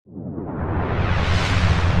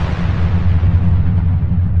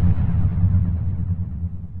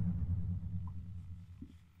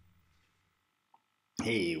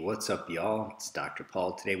What's up, y'all? It's Dr.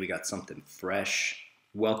 Paul. Today we got something fresh.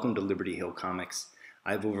 Welcome to Liberty Hill Comics.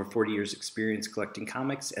 I have over 40 years experience collecting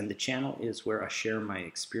comics, and the channel is where I share my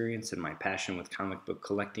experience and my passion with comic book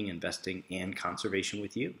collecting, investing, and conservation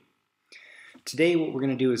with you. Today what we're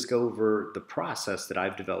going to do is go over the process that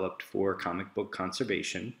I've developed for comic book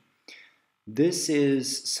conservation. This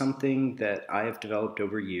is something that I have developed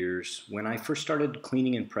over years. When I first started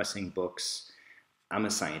cleaning and pressing books, I'm a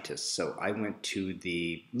scientist, so I went to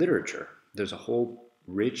the literature. There's a whole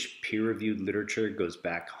rich peer-reviewed literature, goes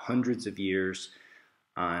back hundreds of years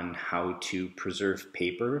on how to preserve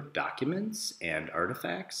paper documents and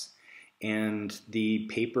artifacts. And the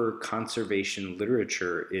paper conservation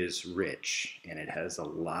literature is rich, and it has a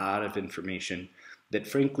lot of information that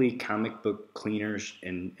frankly comic book cleaners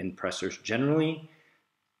and pressers generally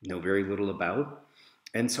know very little about.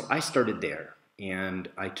 And so I started there. And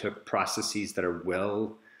I took processes that are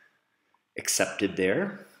well accepted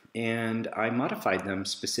there, and I modified them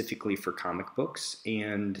specifically for comic books,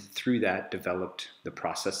 and through that developed the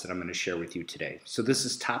process that I'm going to share with you today. So this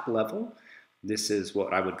is top level. This is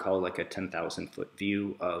what I would call like a 10,000 foot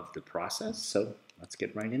view of the process. So let's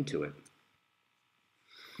get right into it.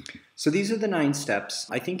 So these are the 9 steps.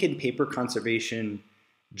 I think in paper conservation,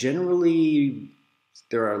 generally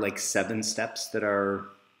there are like 7 steps that are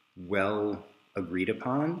well agreed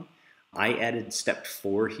upon. I added step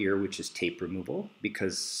 4 here, which is tape removal,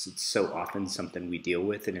 because it's so often something we deal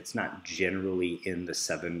with, and it's not generally in the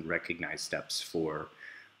 7 recognized steps for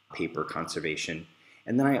paper conservation.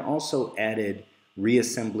 And then I also added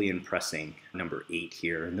reassembly and pressing, number 8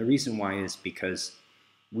 here. And the reason why is because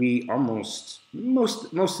we most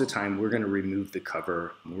of the time, we're going to remove the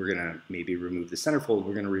cover, we're going to maybe remove the centerfold,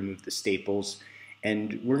 we're going to remove the staples,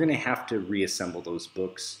 and we're going to have to reassemble those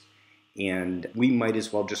books. And we might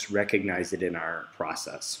as well just recognize it in our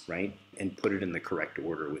process, right? And put it in the correct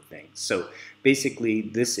order with things. So basically,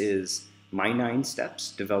 this is my 9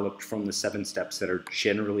 steps developed from the 7 steps that are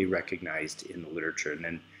generally recognized in the literature. And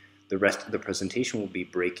then the rest of the presentation will be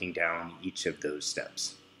breaking down each of those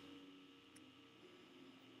steps.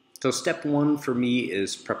 So step 1 for me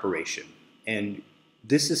is preparation. And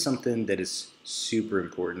this is something that is super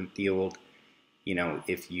important. The old,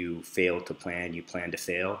 if you fail to plan, you plan to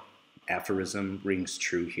fail aphorism rings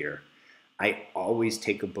true here. I always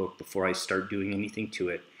take a book before I start doing anything to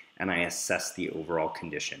it, and I assess the overall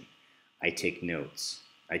condition. I take notes,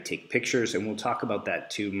 I take pictures, and we'll talk about that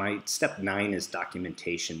too. My step 9 is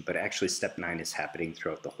documentation, but actually step 9 is happening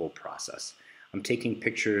throughout the whole process. I'm taking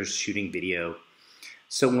pictures, shooting video.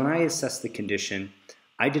 So when I assess the condition,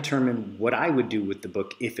 I determine what I would do with the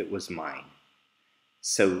book if it was mine.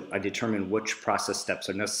 So I determine which process steps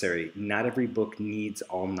are necessary. Not every book needs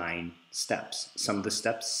all 9 steps. Some of the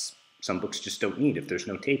steps, some books just don't need. If there's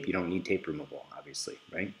no tape, you don't need tape removal, obviously,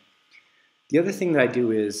 right? The other thing that I do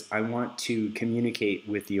is I want to communicate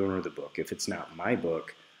with the owner of the book. If it's not my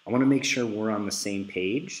book, I want to make sure we're on the same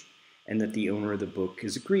page and that the owner of the book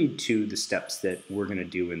has agreed to the steps that we're going to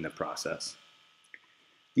do in the process.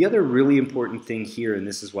 The other really important thing here, and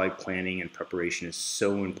this is why planning and preparation is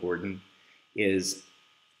so important, is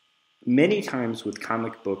many times with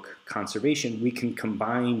comic book conservation, we can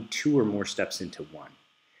combine 2 or more steps into one.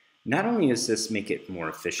 Not only does this make it more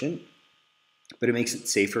efficient, but it makes it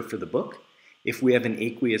safer for the book. If we have an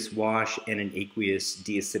aqueous wash and an aqueous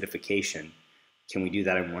deacidification, can we do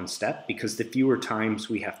that in one step? Because the fewer times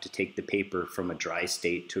we have to take the paper from a dry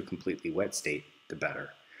state to a completely wet state, the better,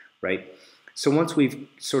 right? So once we've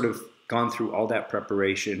sort of gone through all that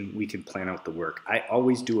preparation, we can plan out the work. I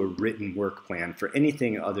always do a written work plan for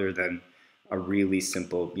anything other than a really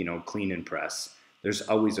simple, clean and press. There's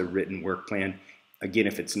always a written work plan. Again,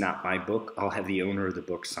 if it's not my book, I'll have the owner of the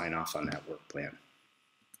book sign off on that work plan.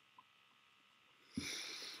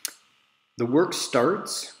 The work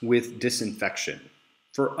starts with disinfection.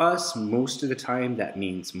 For us, most of the time, that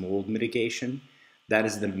means mold mitigation. That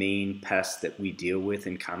is the main pest that we deal with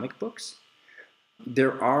in comic books.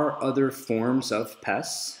 There are other forms of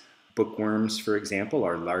pests. Bookworms, for example,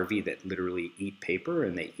 are larvae that literally eat paper,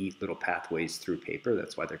 and they eat little pathways through paper.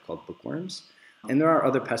 That's why they're called bookworms. And there are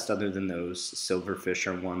other pests other than those. Silverfish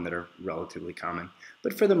are one that are relatively common.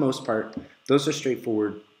 But for the most part, those are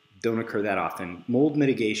straightforward, don't occur that often. Mold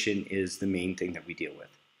mitigation is the main thing that we deal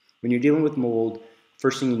with. When you're dealing with mold,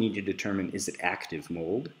 first thing you need to determine, is it active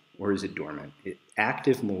mold or is it dormant?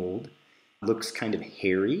 Active mold looks kind of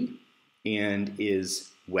hairy and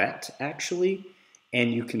is wet, actually,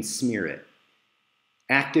 and you can smear it.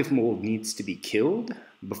 Active mold needs to be killed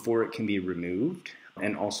before it can be removed,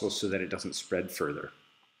 and also so that it doesn't spread further.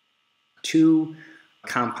 2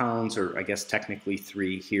 compounds, or I guess technically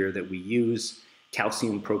 3 here, that we use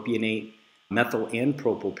calcium propionate, methyl and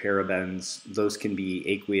propylparabens. Those can be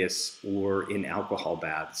aqueous or in alcohol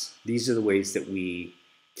baths. These are the ways that we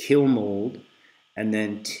kill mold, and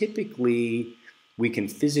then typically we can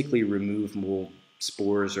physically remove mold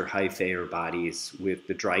spores or hyphae or bodies with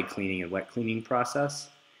the dry cleaning and wet cleaning process.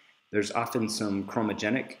 There's often some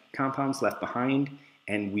chromogenic compounds left behind,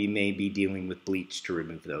 and we may be dealing with bleach to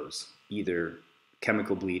remove those, either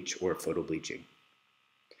chemical bleach or photo bleaching.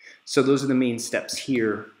 So those are the main steps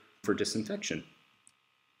here for disinfection.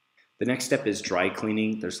 The next step is dry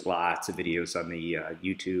cleaning. There's lots of videos on the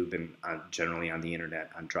YouTube and generally on the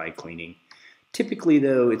internet on dry cleaning. Typically,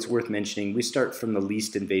 though, it's worth mentioning, we start from the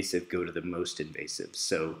least invasive, go to the most invasive.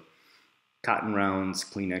 So cotton rounds,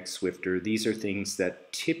 Kleenex, Swiffer, these are things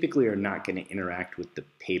that typically are not going to interact with the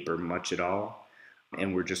paper much at all,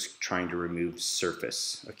 and we're just trying to remove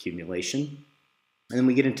surface accumulation. And then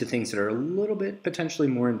we get into things that are a little bit potentially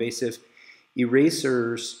more invasive.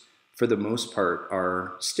 Erasers, for the most part,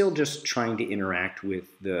 are still just trying to interact with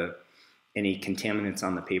any contaminants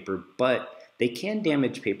on the paper, but they can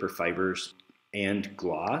damage paper fibers and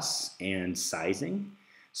gloss and sizing.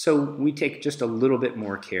 So we take just a little bit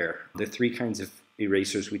more care. The three kinds of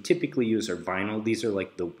erasers we typically use are vinyl. These are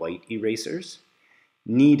like the white erasers.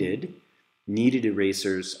 Kneaded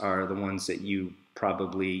erasers are the ones that you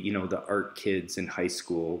probably, the art kids in high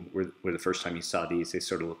school were the first time you saw these. They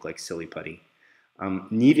sort of look like silly putty.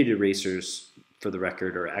 Kneaded erasers, for the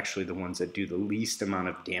record, are actually the ones that do the least amount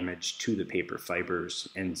of damage to the paper fibers,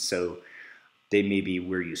 and so they may be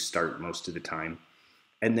where you start most of the time.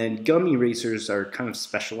 And then gum erasers are kind of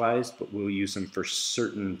specialized, but we'll use them for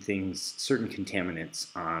certain things, certain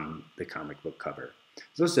contaminants on the comic book cover.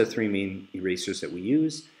 So those are the three main erasers that we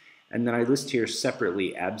use. And then I list here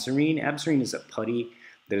separately Absarine. Absarine is a putty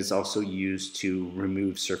that is also used to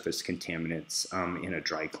remove surface contaminants in a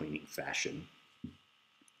dry cleaning fashion.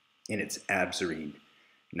 And it's Absarine,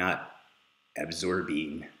 not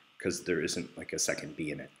Absorbine, because there isn't like a second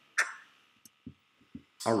B in it.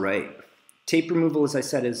 All right. Tape removal, as I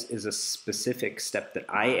said, is a specific step that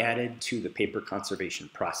I added to the paper conservation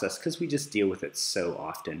process because we just deal with it so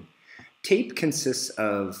often. Tape consists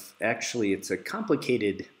of, actually, it's a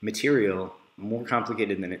complicated material, more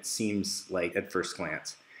complicated than it seems like at first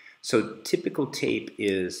glance. So typical tape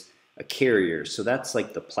is a carrier. So that's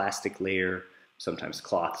like the plastic layer, sometimes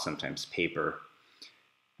cloth, sometimes paper.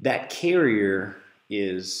 That carrier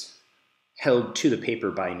is held to the paper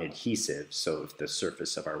by an adhesive. So if the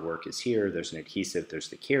surface of our work is here, there's an adhesive, there's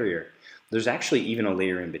the carrier. There's actually even a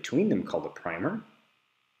layer in between them called a primer.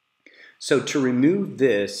 So to remove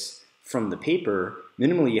this from the paper,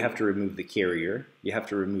 minimally you have to remove the carrier, you have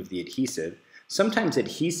to remove the adhesive. Sometimes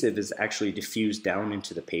adhesive is actually diffused down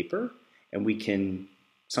into the paper, and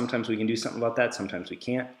sometimes we can do something about that, sometimes we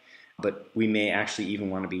can't. But we may actually even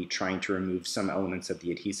want to be trying to remove some elements of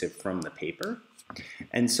the adhesive from the paper.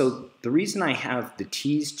 And so the reason I have the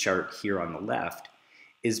tease chart here on the left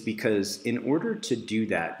is because in order to do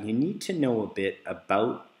that, you need to know a bit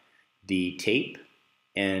about the tape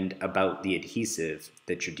and about the adhesive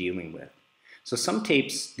that you're dealing with. So some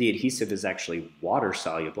tapes, the adhesive is actually water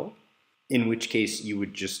soluble, in which case you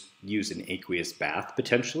would just use an aqueous bath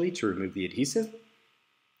potentially to remove the adhesive.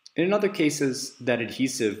 And in other cases, that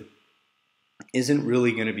adhesive isn't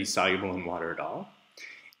really going to be soluble in water at all.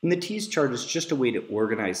 And the tease chart is just a way to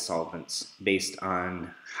organize solvents based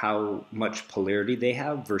on how much polarity they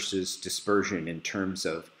have versus dispersion in terms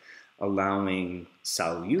of allowing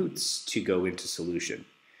solutes to go into solution.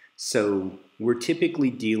 So we're typically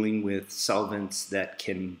dealing with solvents that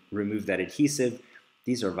can remove that adhesive.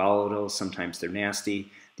 These are volatile, sometimes they're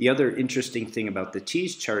nasty. The other interesting thing about the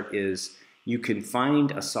tease chart is you can find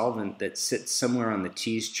a solvent that sits somewhere on the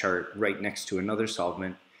tease chart right next to another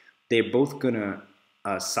solvent. They're both going to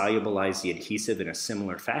solubilize the adhesive in a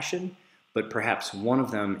similar fashion, but perhaps one of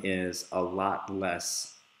them is a lot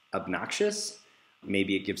less obnoxious.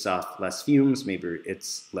 Maybe it gives off less fumes, maybe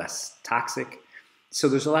it's less toxic. So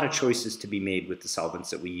there's a lot of choices to be made with the solvents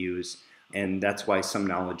that we use, and that's why some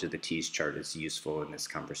knowledge of the tease chart is useful in this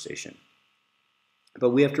conversation.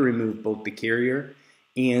 But we have to remove both the carrier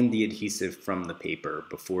and the adhesive from the paper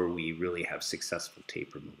before we really have successful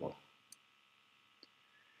tape removal.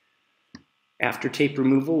 After tape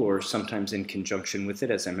removal, or sometimes in conjunction with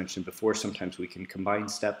it, as I mentioned before, sometimes we can combine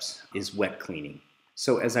steps, is wet cleaning.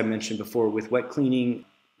 So as I mentioned before, with wet cleaning,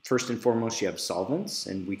 first and foremost, you have solvents,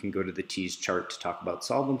 and we can go to the tease chart to talk about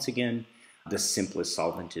solvents again. The simplest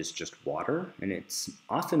solvent is just water, and it's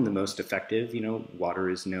often the most effective.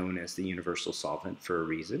 Water is known as the universal solvent for a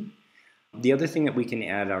reason. The other thing that we can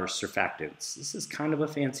add are surfactants. This is kind of a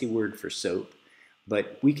fancy word for soap,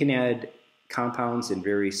 but we can add compounds in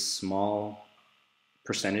very small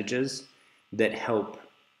percentages that help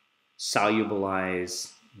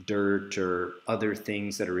solubilize dirt or other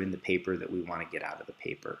things that are in the paper that we want to get out of the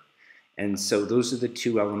paper. And so those are the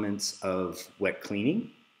two elements of wet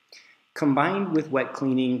cleaning. Combined with wet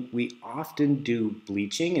cleaning, we often do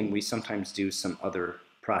bleaching, and we sometimes do some other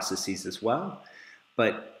processes as well.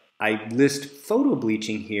 But I list photo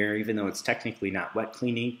bleaching here, even though it's technically not wet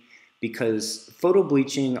cleaning, because photo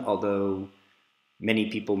bleaching, although many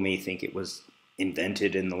people may think it was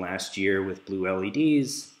invented in the last year with blue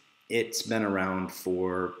LEDs, it's been around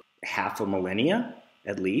for half a millennia,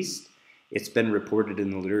 at least. It's been reported in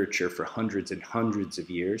the literature for hundreds and hundreds of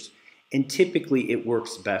years. And typically it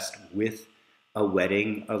works best with a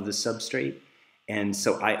wetting of the substrate. And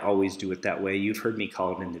so I always do it that way. You've heard me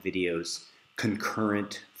call it in the videos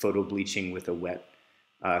concurrent photo bleaching with a wet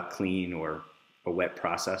clean or a wet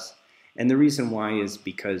process. And the reason why is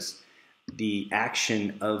because the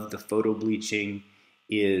action of the photo bleaching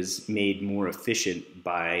is made more efficient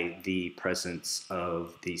by the presence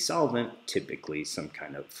of the solvent, typically some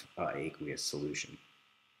kind of aqueous solution.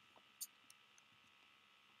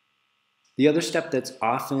 The other step that's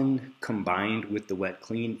often combined with the wet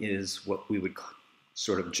clean is what we would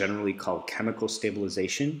sort of generally call chemical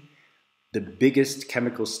stabilization. The biggest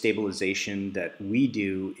chemical stabilization that we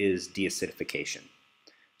do is deacidification.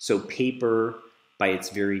 So paper, by its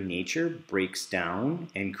very nature, breaks down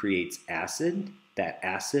and creates acid. That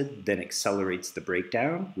acid then accelerates the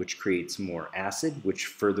breakdown, which creates more acid, which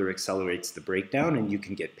further accelerates the breakdown, and you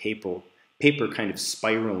can get paper kind of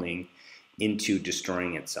spiraling into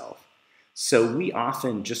destroying itself. So we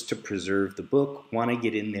often, just to preserve the book, want to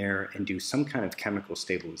get in there and do some kind of chemical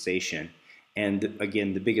stabilization. And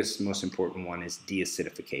again, the biggest, most important one is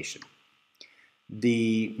deacidification.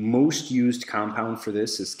 The most used compound for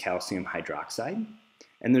this is calcium hydroxide.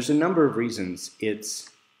 And there's a number of reasons. It's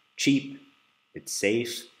cheap, it's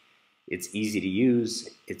safe, it's easy to use,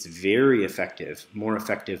 it's very effective, more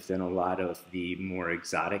effective than a lot of the more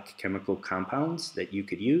exotic chemical compounds that you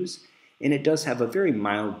could use. And it does have a very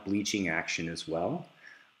mild bleaching action as well.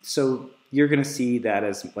 So you're going to see that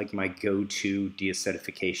as like my go-to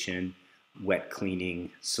deacidification wet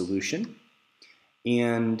cleaning solution.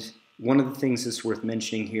 And one of the things that's worth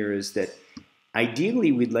mentioning here is that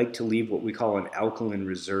ideally we'd like to leave what we call an alkaline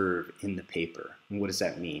reserve in the paper. And what does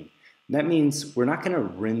that mean? That means we're not going to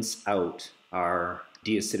rinse out our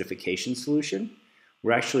deacidification solution.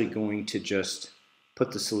 We're actually going to just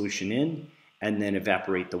put the solution in and then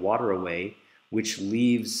evaporate the water away, which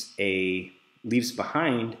leaves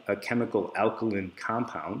behind a chemical alkaline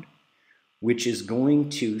compound, which is going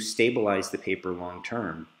to stabilize the paper long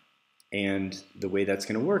term. And the way that's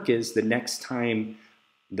going to work is the next time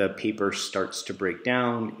the paper starts to break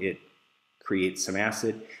down, it creates some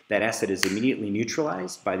acid. That acid is immediately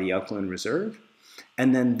neutralized by the alkaline reserve,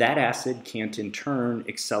 and then that acid can't in turn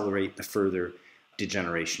accelerate the further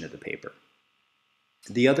degeneration of the paper.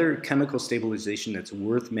 The other chemical stabilization that's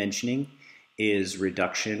worth mentioning is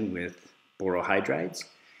reduction with borohydrides.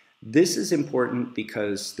 This is important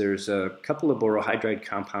because there's a couple of borohydride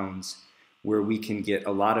compounds where we can get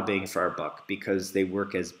a lot of bang for our buck because they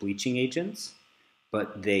work as bleaching agents,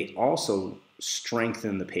 but they also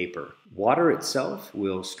strengthen the paper. Water itself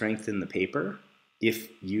will strengthen the paper if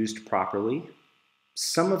used properly.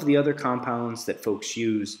 Some of the other compounds that folks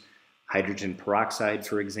use, hydrogen peroxide,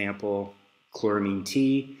 for example, chloramine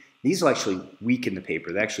T, these will actually weaken the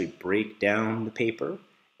paper. They actually break down the paper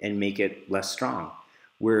and make it less strong.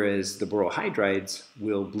 Whereas the borohydrides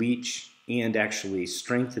will bleach and actually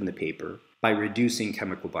strengthen the paper by reducing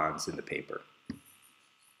chemical bonds in the paper.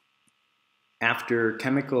 After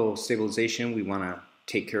chemical stabilization, we want to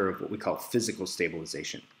take care of what we call physical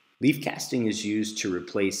stabilization. Leaf casting is used to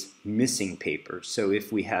replace missing paper. So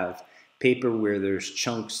if we have paper where there's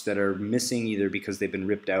chunks that are missing either because they've been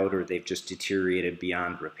ripped out or they've just deteriorated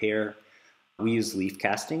beyond repair, we use leaf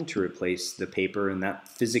casting to replace the paper, and that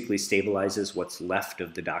physically stabilizes what's left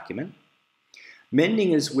of the document.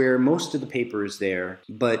 Mending is where most of the paper is there,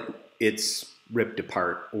 but it's ripped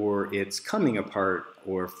apart, or it's coming apart,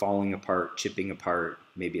 or falling apart, chipping apart,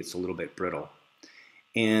 maybe it's a little bit brittle.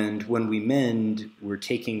 And when we mend, we're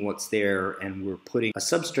taking what's there and we're putting a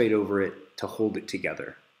substrate over it to hold it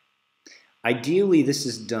together. Ideally, this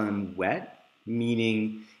is done wet,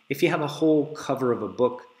 meaning if you have a whole cover of a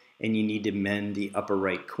book and you need to mend the upper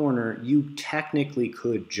right corner, you technically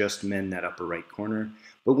could just mend that upper right corner.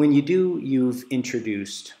 But when you do, you've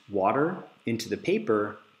introduced water into the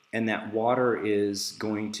paper, and that water is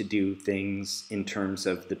going to do things in terms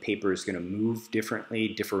of the paper is going to move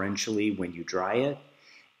differently, differentially when you dry it,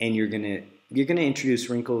 and you're going to you're going to introduce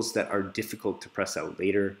wrinkles that are difficult to press out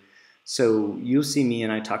later. So you'll see me,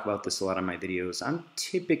 and I talk about this a lot in my videos, I'm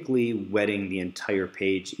typically wetting the entire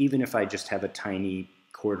page, even if I just have a tiny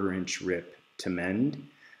 1/4 inch rip to mend.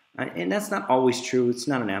 And that's not always true. It's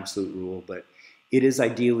not an absolute rule, but it is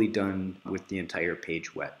ideally done with the entire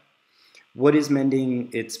page wet. What is mending?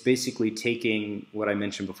 It's basically taking what I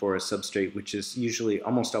mentioned before, a substrate, which is usually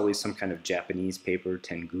almost always some kind of Japanese paper.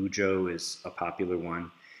 Tengujo is a popular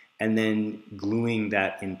one. And then gluing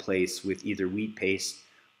that in place with either wheat paste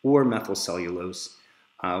or methyl cellulose.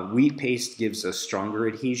 Wheat paste gives a stronger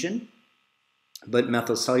adhesion, but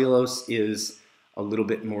methyl cellulose is a little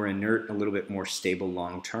bit more inert, a little bit more stable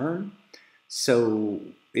long term. So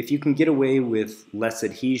if you can get away with less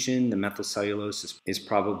adhesion, the methyl cellulose is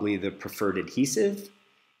probably the preferred adhesive.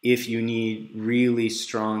 If you need really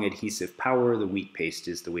strong adhesive power, the wheat paste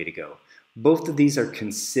is the way to go. Both of these are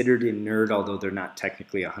considered inert, although they're not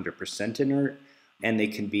technically 100% inert, and they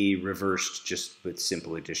can be reversed just with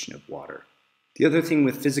simple addition of water. The other thing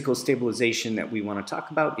with physical stabilization that we want to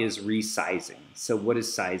talk about is resizing. So what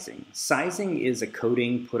is sizing? Sizing is a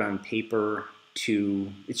coating put on paper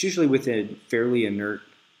it's usually with a fairly inert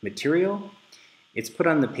material. It's put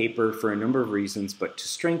on the paper for a number of reasons, but to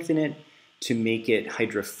strengthen it, to make it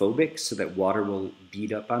hydrophobic so that water will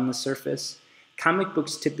bead up on the surface. Comic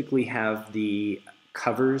books typically have the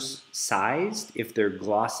covers sized. If they're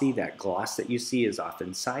glossy, that gloss that you see is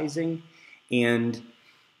often sizing. And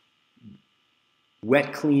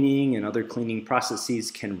wet cleaning and other cleaning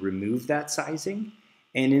processes can remove that sizing.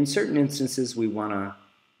 And in certain instances, we want to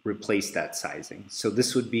replace that sizing. So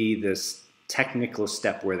this would be this technical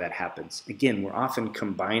step where that happens. Again, we're often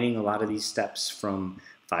combining a lot of these steps from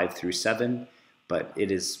 5 through 7, but it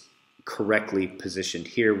is correctly positioned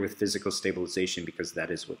here with physical stabilization because that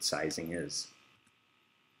is what sizing is.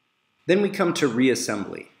 Then we come to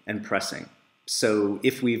reassembly and pressing. So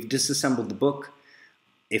if we've disassembled the book,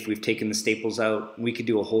 if we've taken the staples out, we could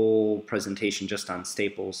do a whole presentation just on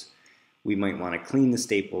staples. We might want to clean the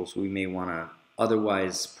staples. We may want to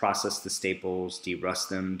otherwise process the staples, derust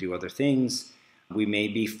them, do other things. We may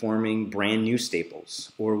be forming brand new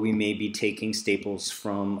staples, or we may be taking staples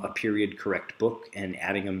from a period correct book and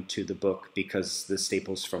adding them to the book because the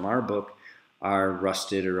staples from our book are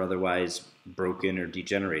rusted or otherwise broken or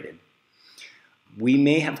degenerated. We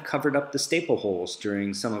may have covered up the staple holes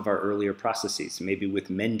during some of our earlier processes. Maybe with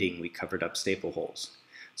mending we covered up staple holes.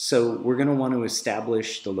 So we're going to want to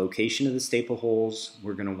establish the location of the staple holes.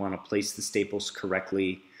 We're going to want to place the staples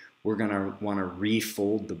correctly. We're going to want to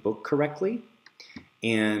refold the book correctly.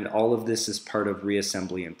 And all of this is part of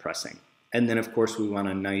reassembly and pressing. And then of course we want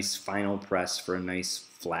a nice final press for a nice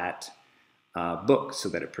flat book so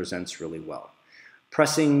that it presents really well.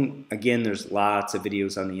 Pressing, again, there's lots of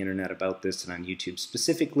videos on the internet about this and on YouTube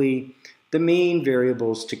specifically. The main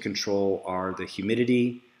variables to control are the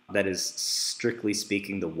humidity, that is strictly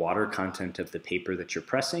speaking the water content of the paper that you're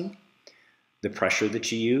pressing, the pressure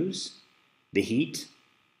that you use, the heat,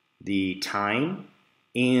 the time,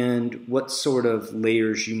 and what sort of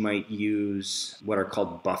layers you might use, what are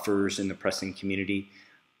called buffers in the pressing community.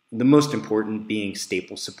 The most important being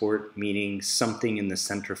staple support, meaning something in the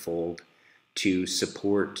centerfold to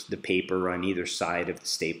support the paper on either side of the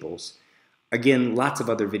staples. Again, lots of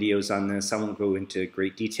other videos on this. I won't go into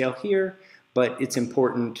great detail here, but it's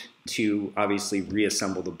important to obviously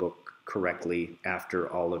reassemble the book correctly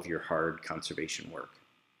after all of your hard conservation work.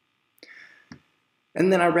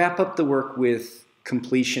 And then I wrap up the work with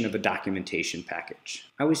completion of a documentation package.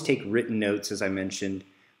 I always take written notes, as I mentioned.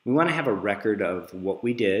 We want to have a record of what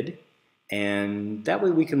we did, and that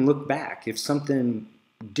way we can look back. If something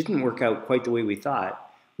didn't work out quite the way we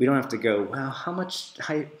thought, we don't have to go, well, how much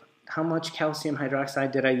calcium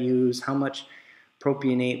hydroxide did I use? How much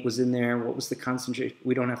propionate was in there? What was the concentration?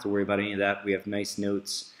 We don't have to worry about any of that. We have nice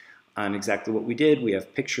notes on exactly what we did. We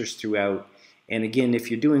have pictures throughout. And again,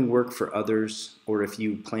 if you're doing work for others, or if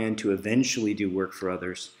you plan to eventually do work for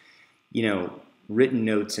others, you know, written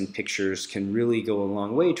notes and pictures can really go a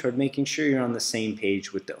long way toward making sure you're on the same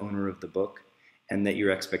page with the owner of the book and that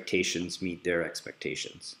your expectations meet their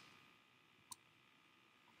expectations.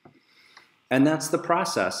 And that's the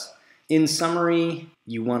process. In summary,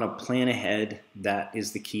 you want to plan ahead. That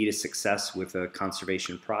is the key to success with a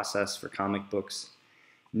conservation process for comic books.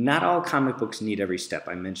 Not all comic books need every step.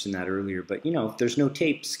 I mentioned that earlier, but you know, if there's no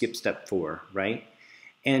tape, skip step 4, right?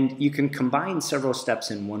 And you can combine several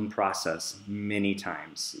steps in one process many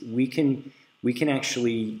times. We can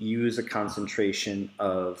actually use a concentration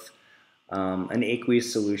of an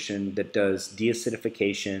aqueous solution that does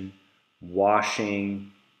deacidification,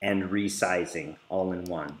 washing, and resizing all in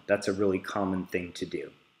one. That's a really common thing to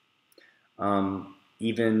do.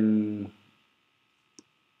 even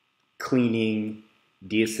cleaning,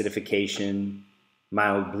 deacidification,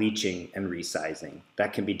 mild bleaching, and resizing.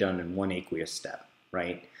 That can be done in one aqueous step,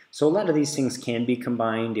 right? So a lot of these things can be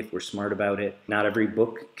combined if we're smart about it. Not every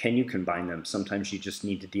book can you combine them. Sometimes you just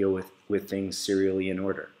need to deal with things serially in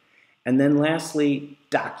order. And then lastly,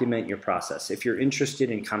 document your process. If you're interested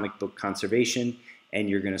in comic book conservation and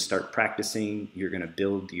you're going to start practicing, you're going to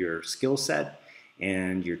build your skill set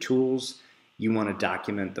and your tools, you want to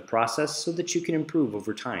document the process so that you can improve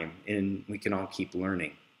over time and we can all keep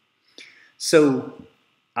learning. So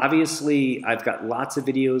obviously I've got lots of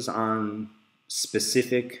videos on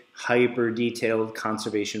specific hyper detailed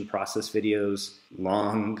conservation process videos.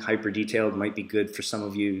 Long hyper detailed might be good for some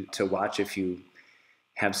of you to watch if you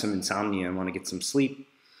have some insomnia and want to get some sleep.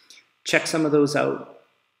 Check some of those out.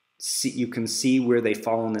 You can see where they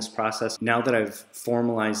fall in this process. Now that I've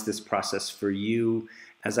formalized this process for you,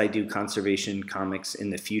 as I do conservation comics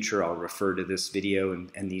in the future, I'll refer to this video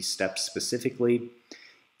and these steps specifically.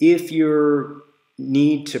 If you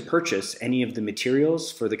need to purchase any of the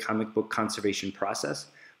materials for the comic book conservation process,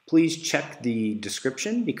 please check the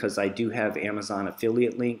description because I do have Amazon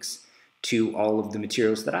affiliate links to all of the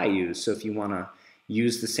materials that I use. So if you want to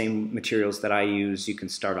use the same materials that I use, you can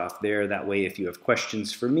start off there. That way, if you have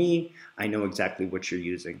questions for me, I know exactly what you're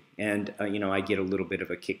using. And you know, I get a little bit of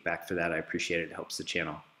a kickback for that. I appreciate it. It helps the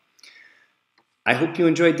channel. I hope you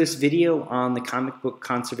enjoyed this video on the comic book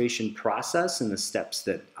conservation process and the steps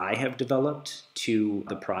that I have developed to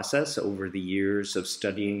the process over the years of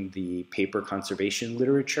studying the paper conservation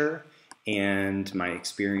literature and my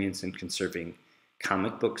experience in conserving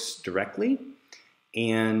comic books directly.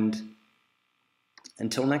 And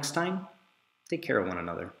until next time, take care of one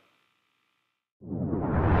another.